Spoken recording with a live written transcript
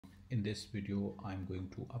In this video, I'm going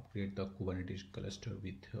to upgrade the Kubernetes cluster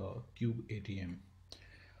with kubeATM.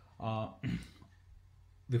 Uh,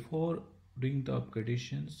 Before doing the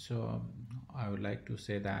upgradations, I would like to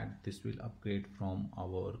say that this will upgrade from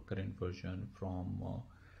our current version from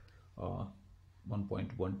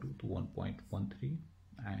 1.12 to 1.13,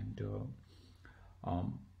 and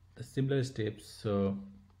the similar steps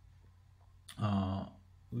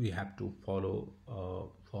we have to follow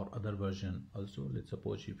for other version also. Let's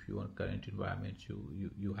suppose if your current environment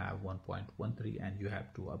you have 1.13 and you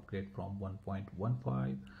have to upgrade from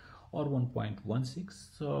 1.15 or 1.16,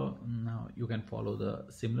 so now you can follow the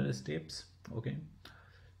similar steps. Okay,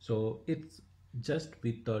 so it's just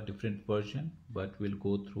with a different version, but we'll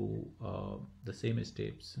go through the same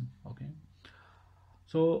steps. Okay,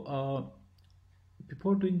 so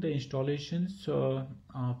before doing the installations, a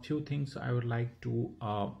few things I would like to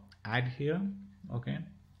add here. Okay,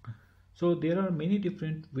 so there are many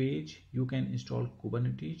different ways you can install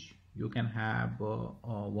Kubernetes. You can have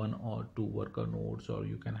one or two worker nodes, or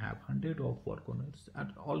you can have 100 of worker nodes. It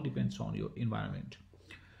all depends on your environment.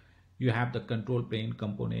 You have the control plane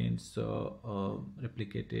components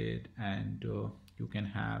replicated, and you can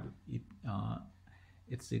have it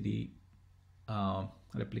etcd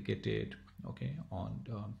replicated, okay, on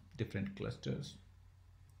different clusters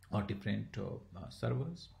or different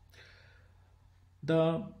servers.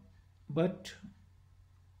 But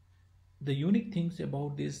the unique things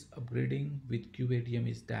about this upgrading with kubeATM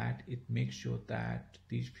is that it makes sure that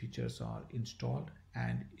these features are installed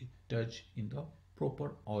and it touch in the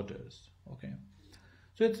proper orders. Okay,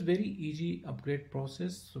 so it's very easy upgrade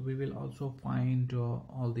process. So we will also find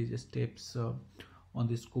all these steps on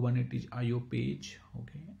this Kubernetes IO page.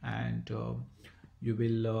 Okay, and you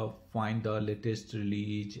will find the latest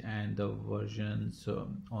release and the versions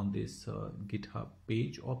on this GitHub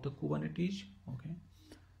page of the Kubernetes. Okay,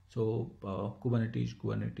 so Kubernetes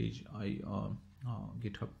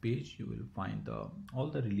GitHub page, you will find all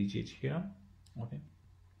the releases here. Okay,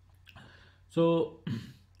 so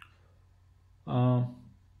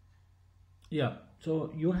yeah,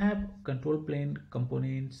 so you have control plane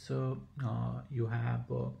components, you have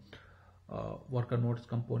worker nodes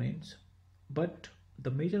components, but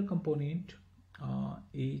the major component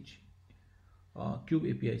is Kube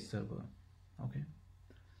API server. Okay,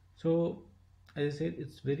 so as I said,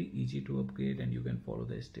 it's very easy to upgrade and you can follow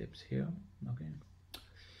the steps here. Okay,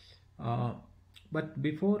 but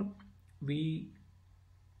before we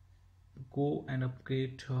go and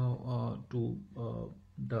upgrade to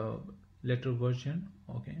the later version,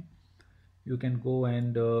 okay, you can go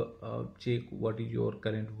and check what is your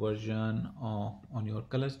current version on your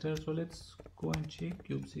cluster. So let's go and check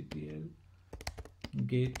kubectl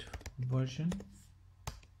get version.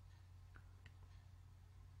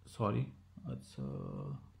 Sorry, it's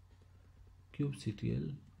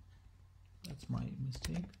kubectl, that's my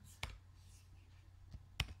mistake.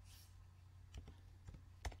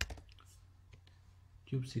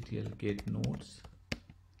 Kubectl get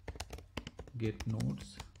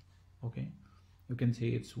nodes. Okay, you can say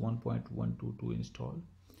it's 1.122 to install.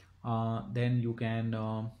 Then you can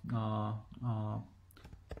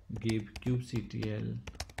give kubectl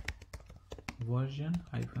version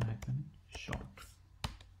hyphen short.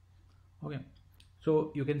 Okay,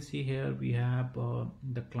 so you can see here we have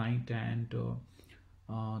the client and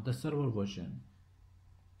the server version.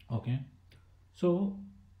 Okay, so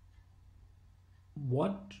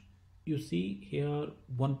what you see here,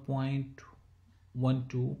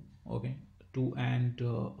 1.12, okay, 2 and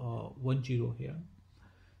 10 here.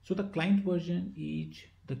 So the client version is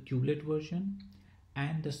the kubelet version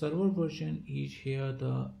and the server version is here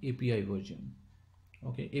the API version.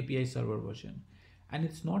 Okay, API server version, and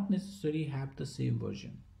it's not necessary have the same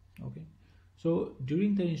version. Okay, so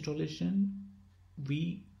during the installation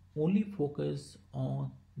we only focus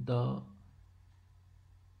on the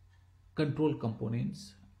control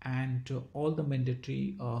components and all the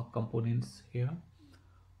mandatory components here,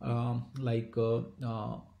 like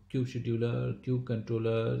kube scheduler, kube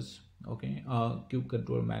controllers, okay, kube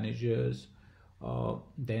control managers,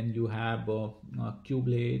 then you have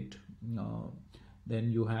kubelet,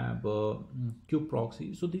 then you have kube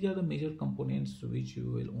proxy. So these are the major components which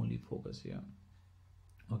you will only focus here.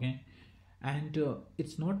 Okay, and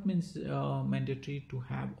it's not mandatory to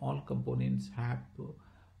have all components have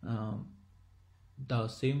the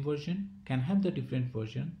same version, can have the different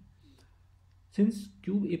version. Since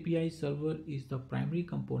Kube API server is the primary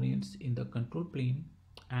components in the control plane,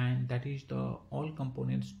 and that is the all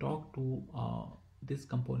components talk to this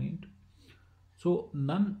component, so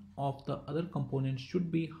none of the other components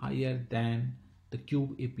should be higher than the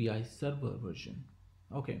Kube API server version.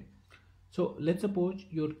 Okay, So let's suppose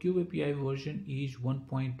your Kube API version is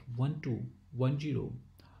 1.1210.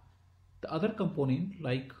 The other component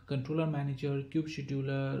like controller manager, kube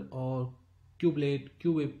scheduler, or kubelet,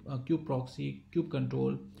 kube proxy, kube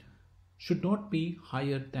control should not be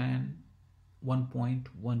higher than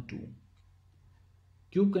 1.12.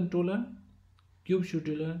 Kube controller, kube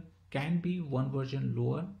scheduler can be one version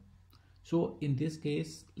lower. So in this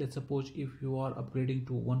case, let's suppose if you are upgrading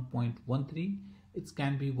to 1.13, it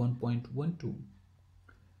can be 1.12.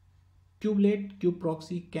 Kubelet, kube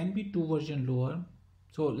proxy can be two version lower.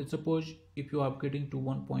 So let's suppose if you are upgrading to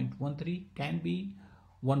 1.13, can be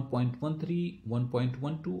 1.13,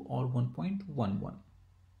 1.12 or 1.11.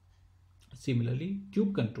 Similarly,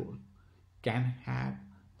 kube control can have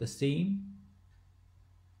the same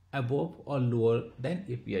above or lower than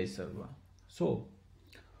API server. So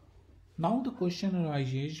now the question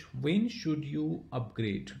arises, when should you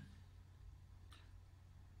upgrade?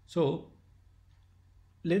 So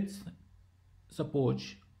let's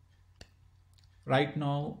suppose right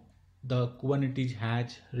now the Kubernetes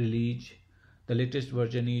has released the latest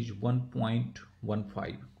version is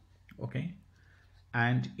 1.15, okay,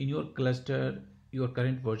 and in your cluster your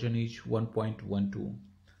current version is 1.12.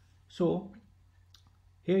 So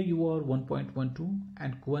here you are 1.12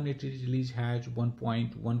 and Kubernetes release has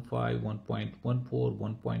 1.15, 1.14,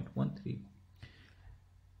 1.13.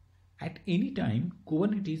 At any time,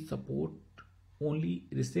 Kubernetes support only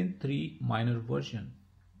recent 3 minor version.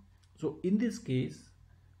 So in this case,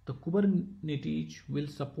 the Kubernetes will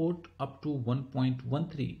support up to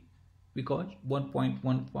 1.13 because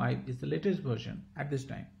 1.15 is the latest version at this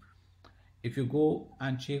time. If you go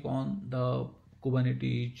and check on the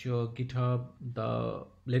Kubernetes GitHub, the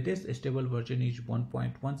latest stable version is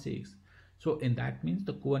 1.16. So in that means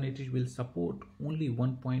the Kubernetes will support only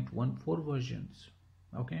 1.14 versions.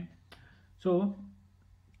 Okay. So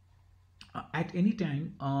at any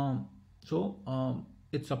time,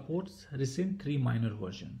 it supports recent 3 minor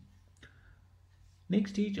version.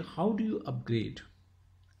 Next is, how do you upgrade?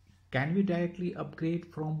 Can we directly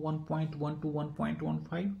upgrade from 1.1 to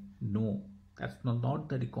 1.15? No, that's not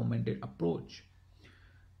the recommended approach.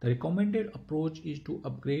 The recommended approach is to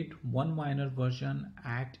upgrade one minor version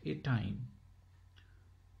at a time.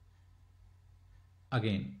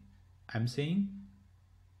 Again, I'm saying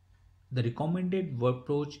the recommended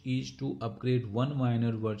approach is to upgrade one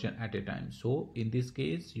minor version at a time. So in this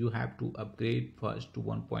case, you have to upgrade first to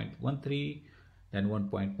 1.13, then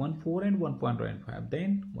 1.14 and 1.15,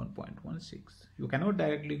 then 1.16. You cannot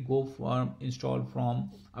directly go from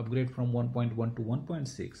upgrade from 1.1 to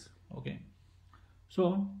 1.6. Okay.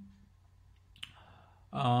 So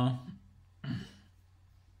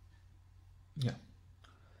yeah.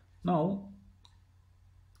 Now,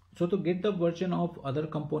 so to get the version of other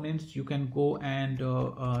components, you can go and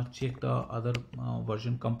check the other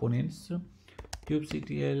version components.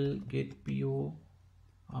 kubectl get po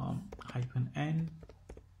 -n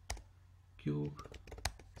kube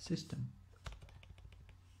system.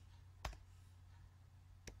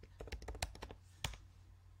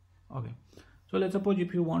 Okay, so let's suppose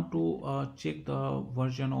if you want to check the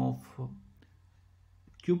version of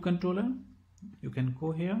kube controller, you can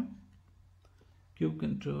go here, kube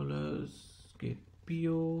controllers get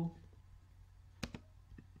po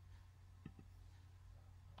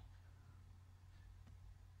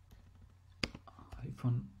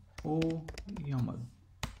 -o YAML.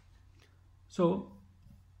 So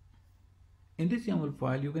in this YAML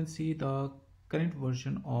file, you can see the current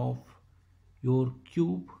version of your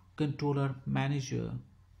kube controller manager.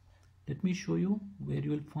 Let me show you where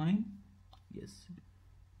you will find. Yes,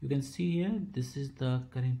 you can see here, this is the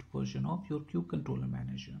current version of your kube controller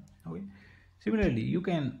manager. Okay, similarly you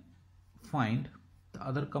can find the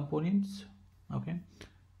other components. Okay,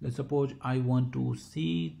 let's suppose I want to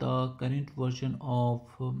see the current version of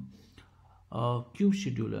kube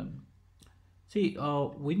scheduler. See,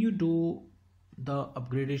 when you do the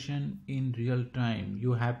upgradation in real time,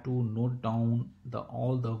 you have to note down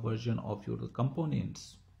all the version of your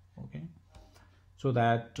components. Okay, so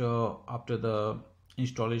that after the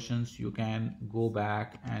installations you can go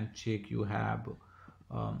back and check you have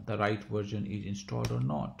the right version is installed or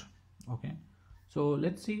not. Okay, so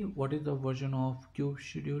let's see what is the version of kube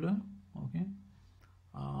scheduler. Okay,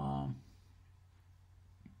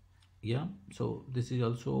 yeah, so this is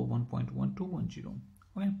also 1.1210.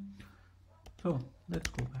 okay, so let's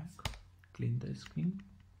go back, clean the screen.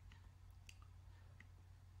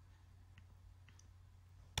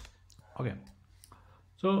 Okay,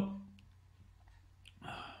 so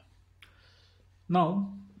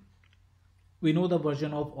now we know the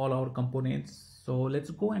version of all our components. So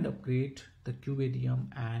let's go and upgrade the kubeadm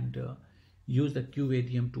and use the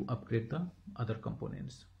QADM to upgrade the other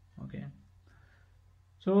components. Okay,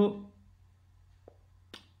 so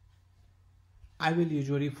I will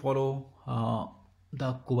usually follow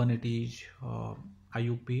the Kubernetes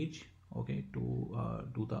IO page, okay, to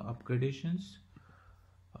do the upgradations.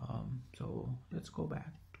 So let's go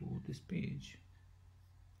back to this page.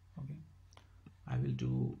 Okay, I will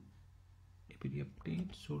do apt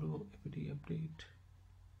update, sudo apt update.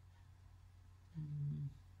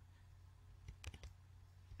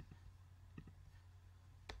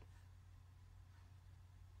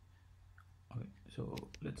 Okay, so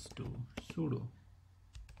let's do sudo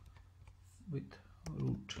with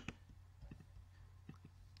root.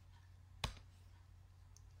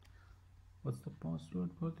 What's the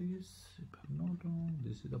password for this? If I'm not wrong,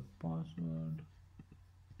 this is the password.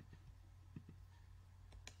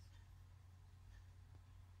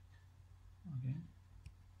 Okay,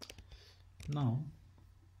 now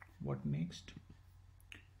what next?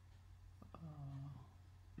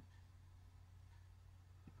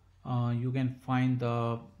 You can find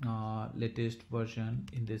the latest version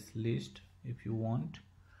in this list if you want.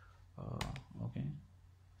 Okay,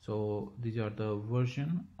 so these are the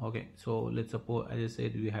version. Okay, so let's suppose, as I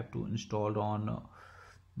said, we have to install on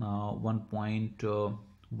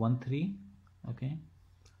 1.13. okay,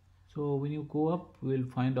 so when you go up, we'll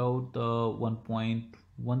find out the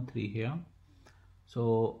 1.13 here.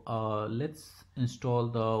 So let's install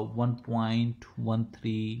the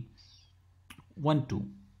 1.1312.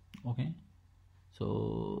 okay,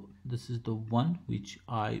 so this is the one which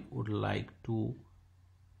I would like to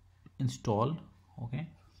install. Okay,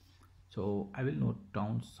 so I will note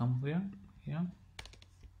down somewhere here.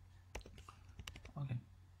 Okay,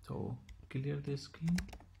 so clear the screen.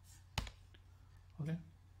 Okay,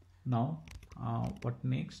 now what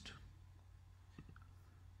next?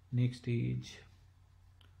 Next is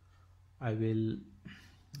I will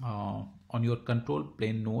on your control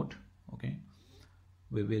plane node. Okay,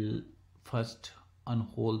 we will first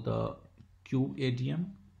unhold the QADM.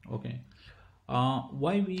 Okay,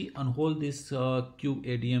 why we unhold this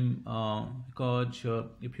QADM? Because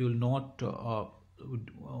if you will not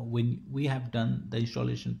when we have done the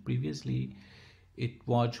installation previously, it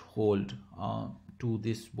was hold to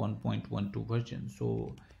this 1.12 version.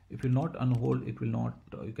 So if you not unhold, it will not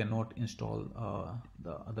you cannot install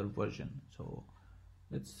the other version. So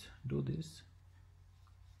let's do this.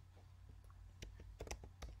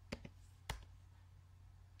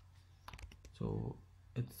 So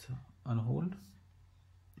it's unhold.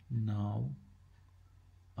 Now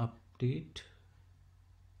update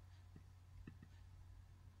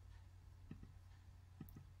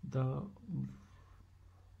the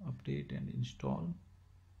update and install.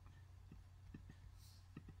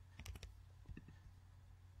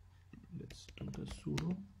 Let's do the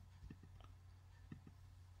sudo.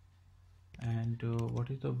 And what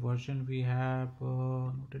is the version we have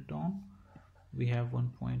noted down? We have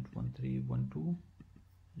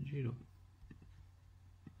 1.13120.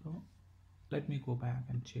 So let me go back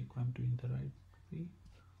and check I'm doing the right way.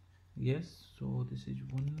 Yes, so this is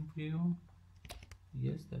one view.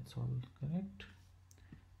 Yes, that's all correct.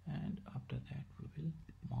 And after that we will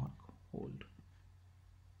mark hold.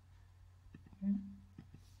 Okay.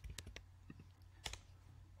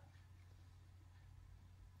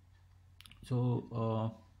 So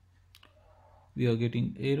we are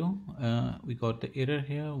getting error. We got the error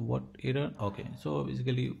here. What error? Okay, so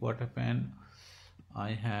basically what happened,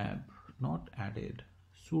 I have not added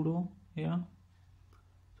sudo here.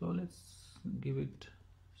 So let's give it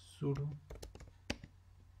sudo.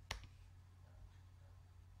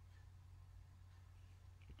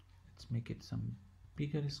 Let's make it some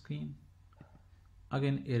bigger screen.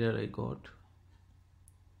 Again error I got.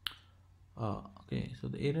 Okay, so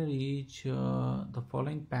the error is the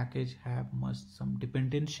following package have must some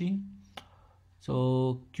dependency.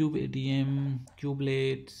 So kubeadm,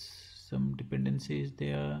 kubelates, some dependencies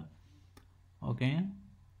there. Okay,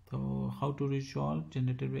 so how to resolve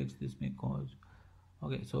generated X this may cause.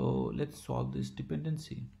 Okay, so let's solve this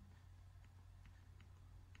dependency.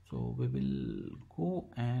 So we will go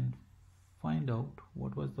and find out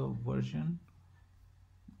what was the version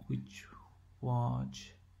which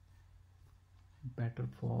was better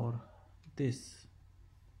for this.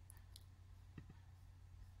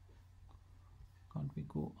 Can't we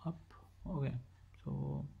go up? Okay,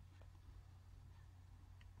 so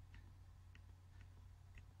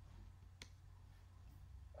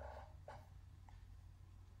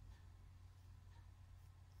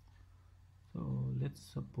let's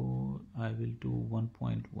suppose I will do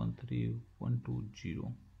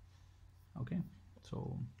 1.13120. okay,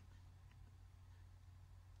 so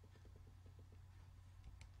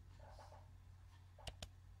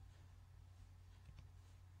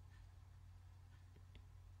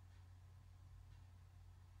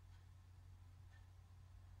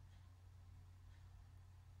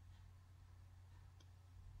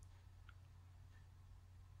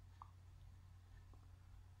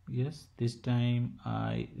Yes, this time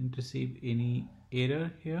I didn't receive any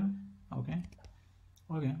error here. Okay,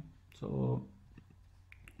 okay, so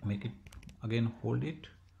make it again, hold it.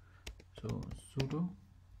 So sudo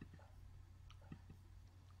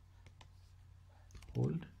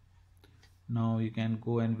hold. Now you can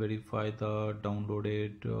go and verify the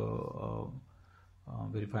downloaded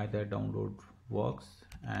verify that download works,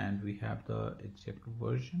 and we have the exact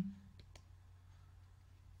version.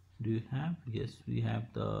 Do you have? Yes, we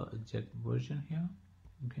have the exact version here.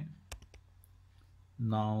 Okay,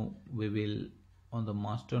 now we will, on the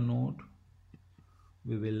master node,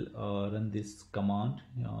 we will run this command,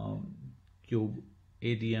 kube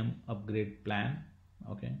adm upgrade plan.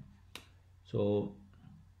 Okay, so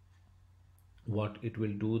what it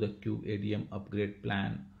will do, the kube adm upgrade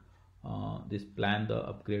plan, this plan the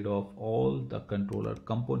upgrade of all the controller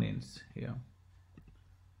components here.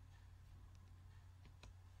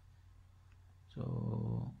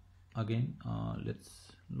 So again,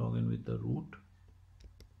 let's log in with the root.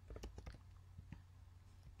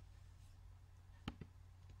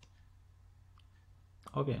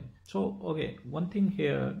 Okay, so okay, one thing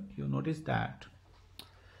here, you notice that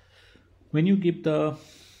when you give the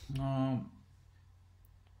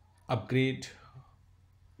upgrade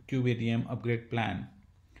kubeadm upgrade plan,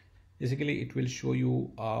 basically it will show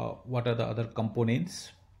you what are the other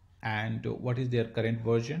components and what is their current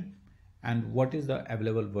version and what is the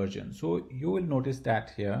available version. So you will notice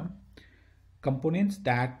that here, components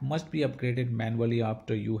that must be upgraded manually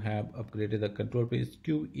after you have upgraded the control page,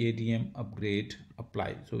 kubeadm upgrade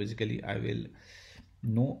apply. So basically I will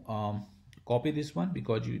copy this one,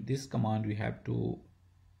 because this command we have to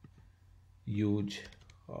use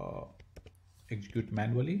execute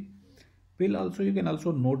manually. You can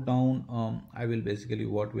also note down, I will basically,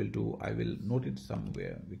 what we'll do, I will note it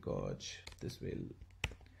somewhere because this will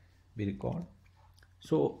be recorded.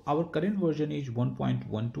 So our current version is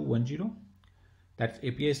 1.1210, that's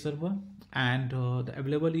API server, and the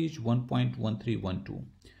available is 1.1312.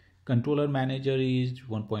 Controller manager is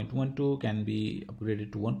 1.12, can be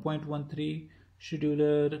upgraded to 1.13.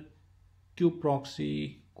 Scheduler, kube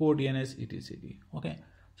proxy, core DNS, etc. Okay,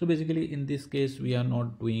 so basically in this case we are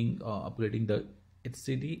not doing upgrading the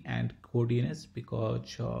etcd and core DNS,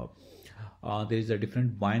 because there is a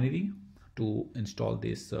different binary to install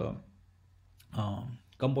this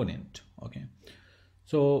component. Okay,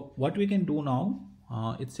 so what we can do now,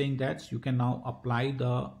 it's saying that you can now apply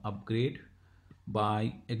the upgrade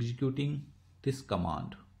by executing this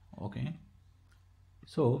command. Okay,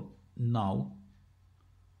 so now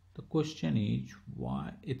the question is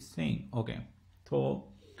why it's saying, okay, so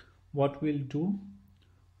what we'll do,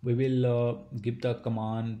 we will give the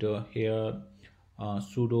command here,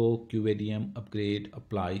 sudo kubeadm upgrade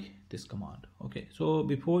apply this command. Okay, so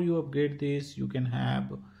before you upgrade this, you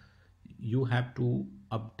have to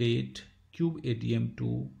update kubeadm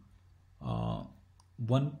to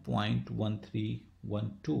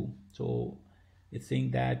 1.1312. so it's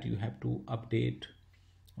saying that you have to update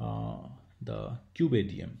the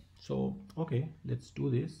kubeadm. So okay, let's do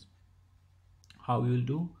this. How we will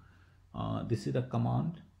do, this is the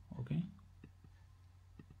command. Okay,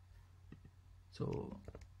 so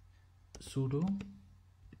sudo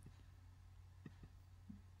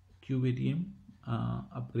kubeadm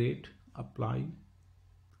upgrade apply.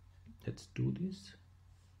 Let's do this.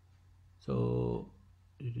 So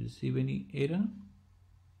did you receive any error?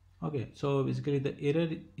 Okay, so basically the error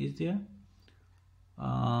is there.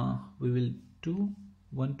 We will do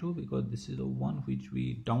 1.2 because this is the one which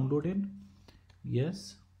we downloaded.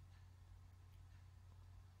 Yes,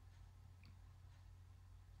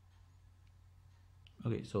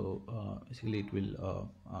 okay, so basically it will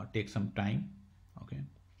take some time. Okay,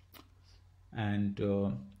 and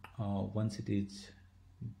once it is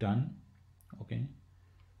done, okay,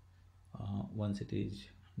 once it is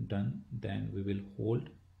done, then we will hold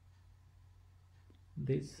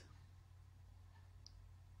this.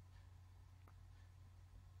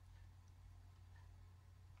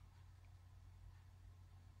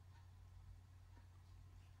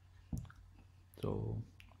 So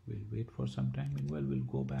we'll wait for some time. Meanwhile, we'll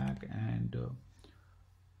go back and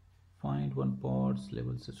find one pods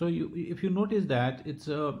level. So if you notice that it's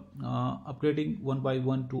upgrading one by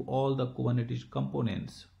one to all the Kubernetes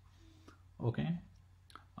components. Okay,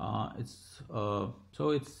 so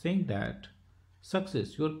it's saying that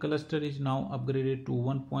success, your cluster is now upgraded to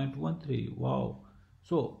 1.13. Wow,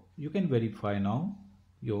 so you can verify now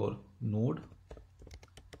your node.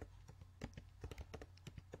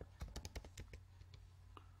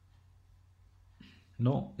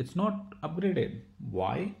 No, it's not upgraded.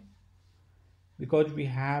 Why? Because we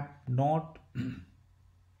have not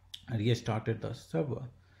restarted the server.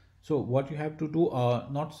 So what you have to do,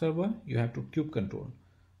 not server, you have to kube control.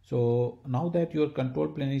 So now that your control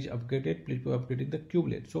plane is upgraded, please do upgrading the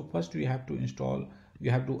kubelet. So first we have to install,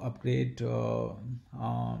 you have to upgrade the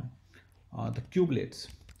kubelets.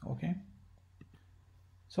 Okay,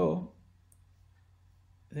 so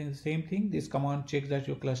I think the same thing, this command checks that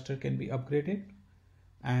your cluster can be upgraded,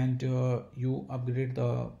 and you upgrade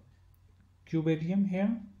the kuberium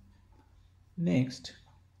here. Next,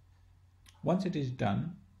 once it is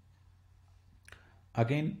done,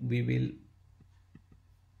 again we will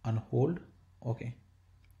unhold. Okay,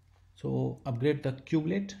 so upgrade the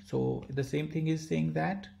kubelet. So the same thing is saying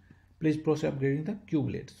that please proceed upgrading the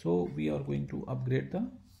kubelet. So we are going to upgrade the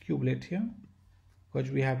kubelet here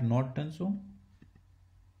because we have not done so.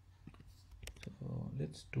 So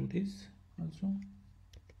let's do this also.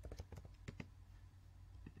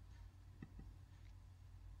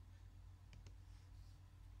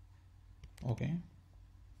 Okay,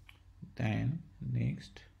 then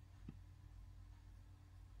next,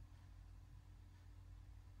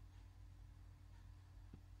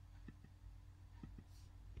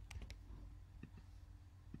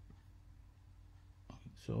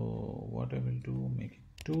 so what I will do, make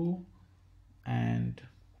it 2 and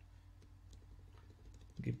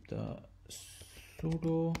give the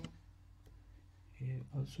sudo here,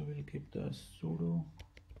 also will give the sudo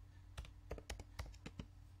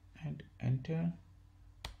and enter.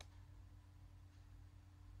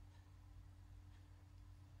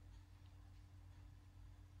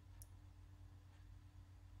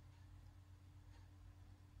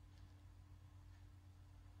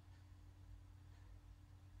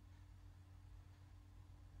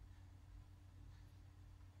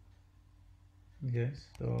 Yes,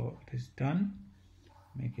 so it is done.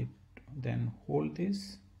 Make it, then hold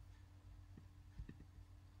this.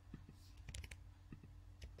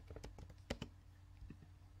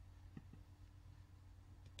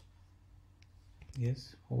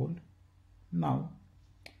 Yes, hold. Now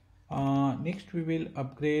next we will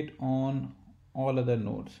upgrade on all other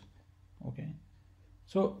nodes. Okay,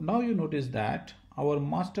 so now you notice that our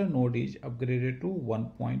master node is upgraded to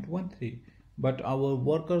 1.13, but our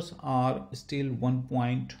workers are still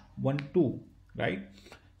 1.12, right?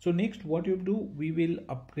 So next what you do, we will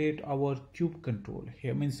upgrade our kube control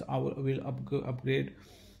here, means our will upgrade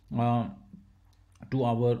to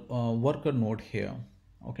our worker node here.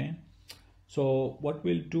 Okay, so what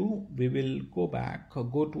we'll do, we will go back,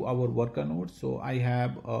 go to our worker node. So I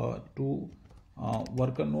have two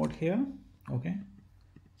worker node here. Okay,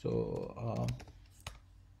 so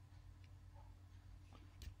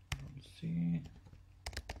let's see.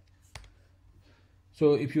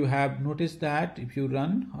 So if you have noticed that if you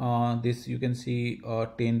run this, you can see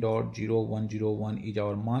 10.0101 is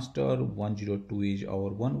our master, 102 is our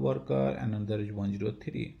one worker, and another is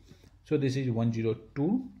 103. So this is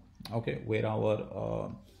 102. Okay, where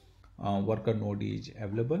our worker node is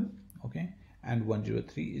available. Okay, and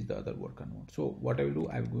 103 is the other worker node. So what I will do,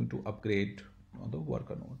 I'm going to upgrade on the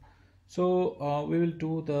worker node. So we will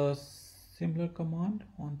do the similar command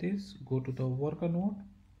on this. Go to the worker node.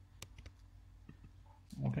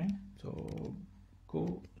 Okay, so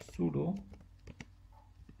go sudo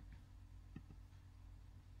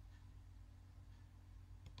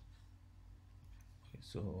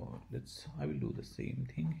so I will do the same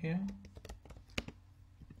thing here,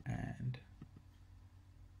 and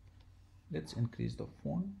let's increase the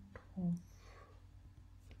font of,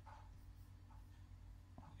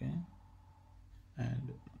 okay,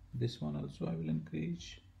 and this one also I will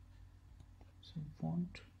increase some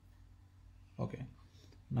font. Okay,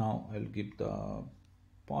 now I'll give the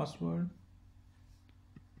password.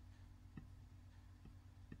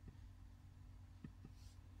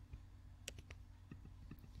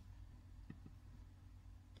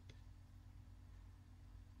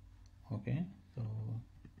 Okay, so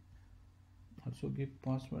also give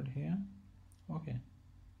password here. Okay,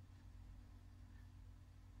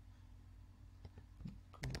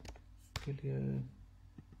 clear.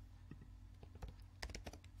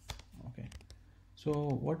 Okay, so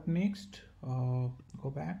what next? Go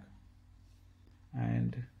back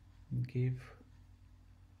and give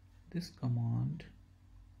this command.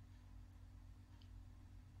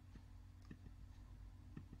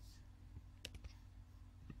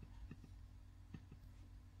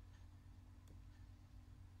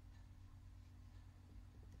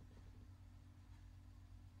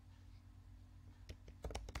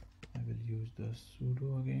 I will use the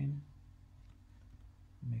sudo again,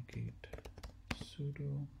 make it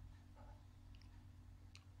sudo,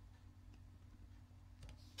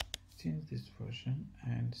 change this version,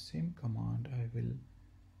 and same command I will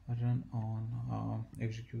run on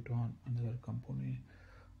execute on another component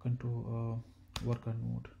control worker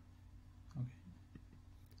node. Okay,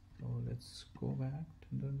 so let's go back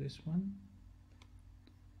to this one.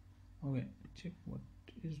 Okay, check what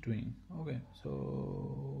is doing. Okay,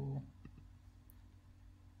 so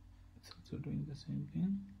it's also doing the same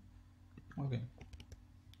thing. Okay,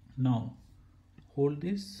 now hold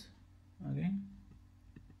this again.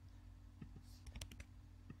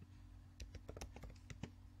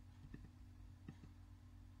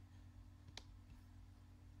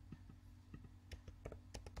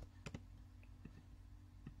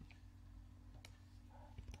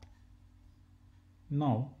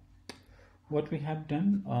 Now what we have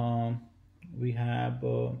done, we have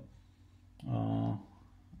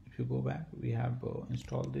if you go back, we have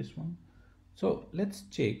installed this one. So let's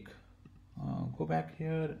check, go back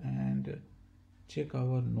here and check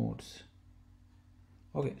our nodes.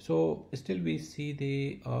 Okay, so still we see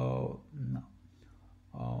the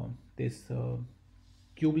this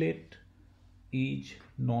kubelet each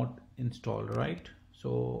not installed, right?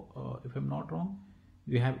 So if I'm not wrong,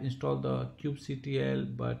 we have installed the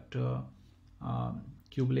kubectl, but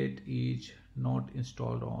kubelet each not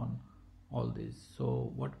installed on all this.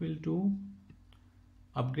 So what we'll do,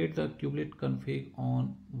 upgrade the kubelet config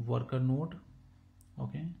on worker node.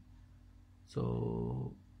 Okay,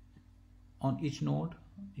 so on each node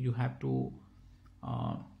you have to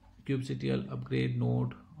kubectl upgrade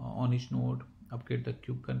node, on each node upgrade the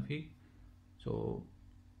kube config. So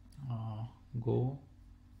go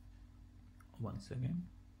once again.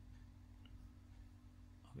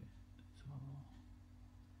 Okay, so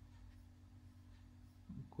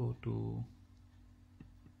go to,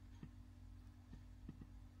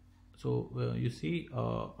 so you see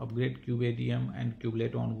upgrade kubeadm and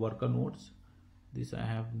kubelet on worker nodes. This I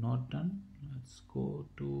have not done. Let's go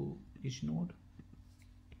to each node,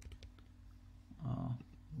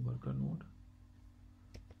 worker node,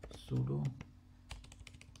 sudo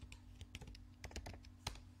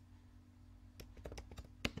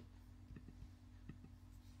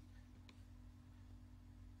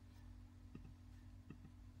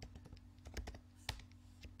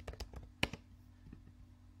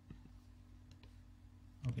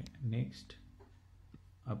okay, next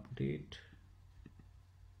update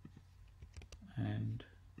and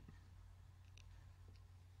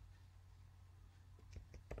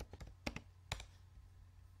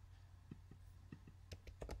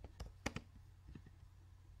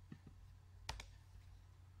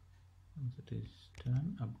once it is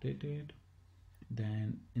done, updated,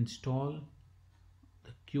 then install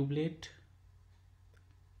the kubelet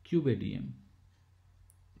kubeadm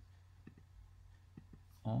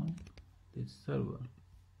on this server.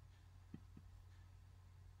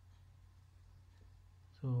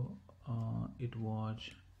 So it was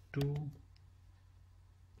 2,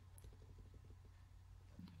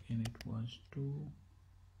 and it was 2,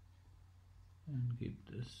 and give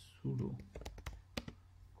this sudo,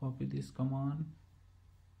 copy this command,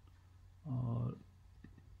 or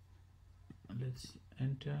let's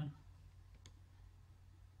enter,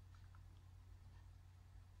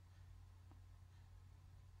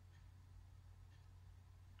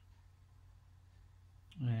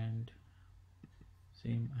 and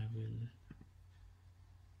same I will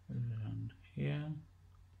run here.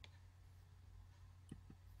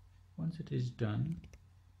 Once it is done,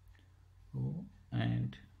 go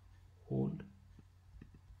and hold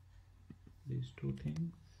these two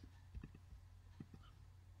things.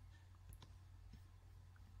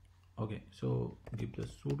 Okay, so give the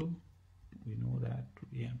sudo. We know that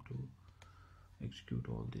we have to execute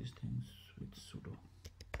all these things with sudo.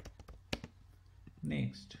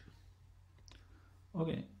 Next.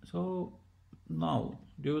 Okay, so now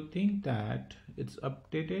do you think that it's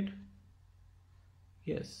updated?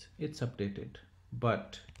 Yes, it's updated,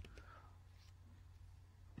 but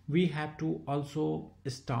we have to also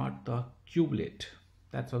start the kubelet.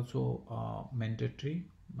 That's also mandatory.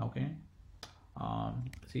 Okay,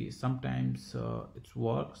 see, sometimes it's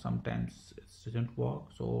work, sometimes it doesn't work.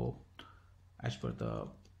 So as per the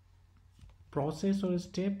process or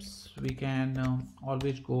steps, we can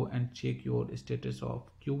always go and check your status of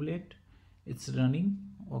kubelet. It's running.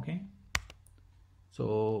 Okay,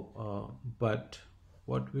 so but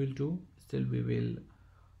what we'll do, still we will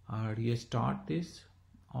restart this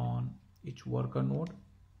on each worker node.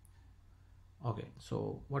 Okay,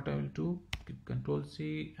 so what I will do, keep Control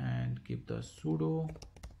C and keep the sudo,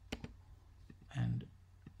 and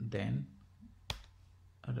then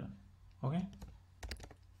run. Okay,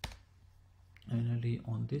 finally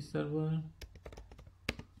on this server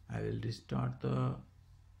I will restart the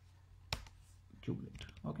kubelet.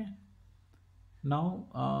 Okay,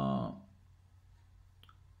 now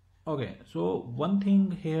okay, so one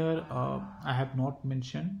thing here I have not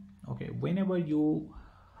mentioned. Okay, whenever you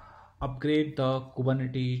upgrade the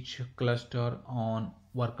Kubernetes cluster on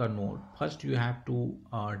worker node, first you have to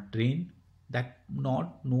drain that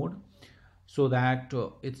node so that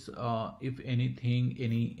it's if anything,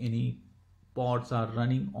 any pods are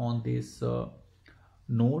running on this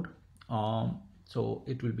node, so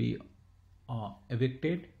it will be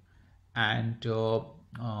evicted, and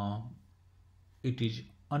it is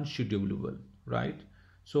unschedulable, right?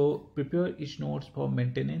 So prepare each nodes for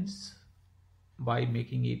maintenance by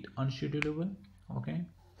making it unschedulable. Okay,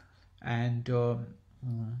 and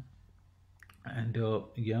mm,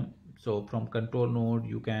 yeah, so from control node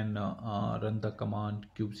you can run the command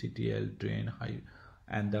kubectl drain high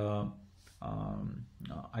and the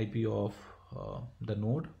IP of the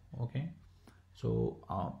node. Okay, so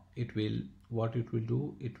it will, what it will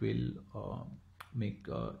do, it will make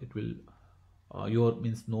it will your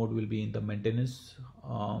means node will be in the maintenance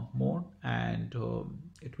mode, and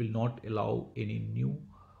it will not allow any new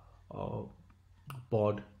uh,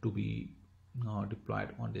 pod to be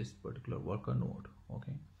deployed on this particular worker node.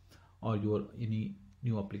 Okay, or your any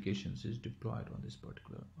new applications is deployed on this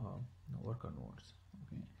particular worker nodes.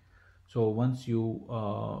 Okay, so once you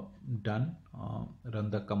done run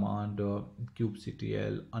the command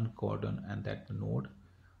kubectl uncordon and that node,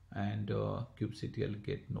 and kubectl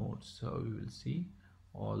get nodes, so we will see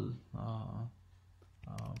all uh,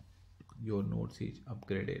 your nodes is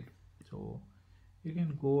upgraded. So you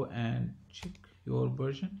can go and check your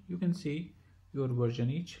version, you can see your version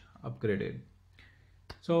is upgraded.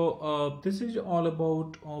 So this is all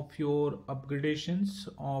about of your upgradations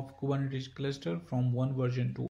of Kubernetes cluster from one version to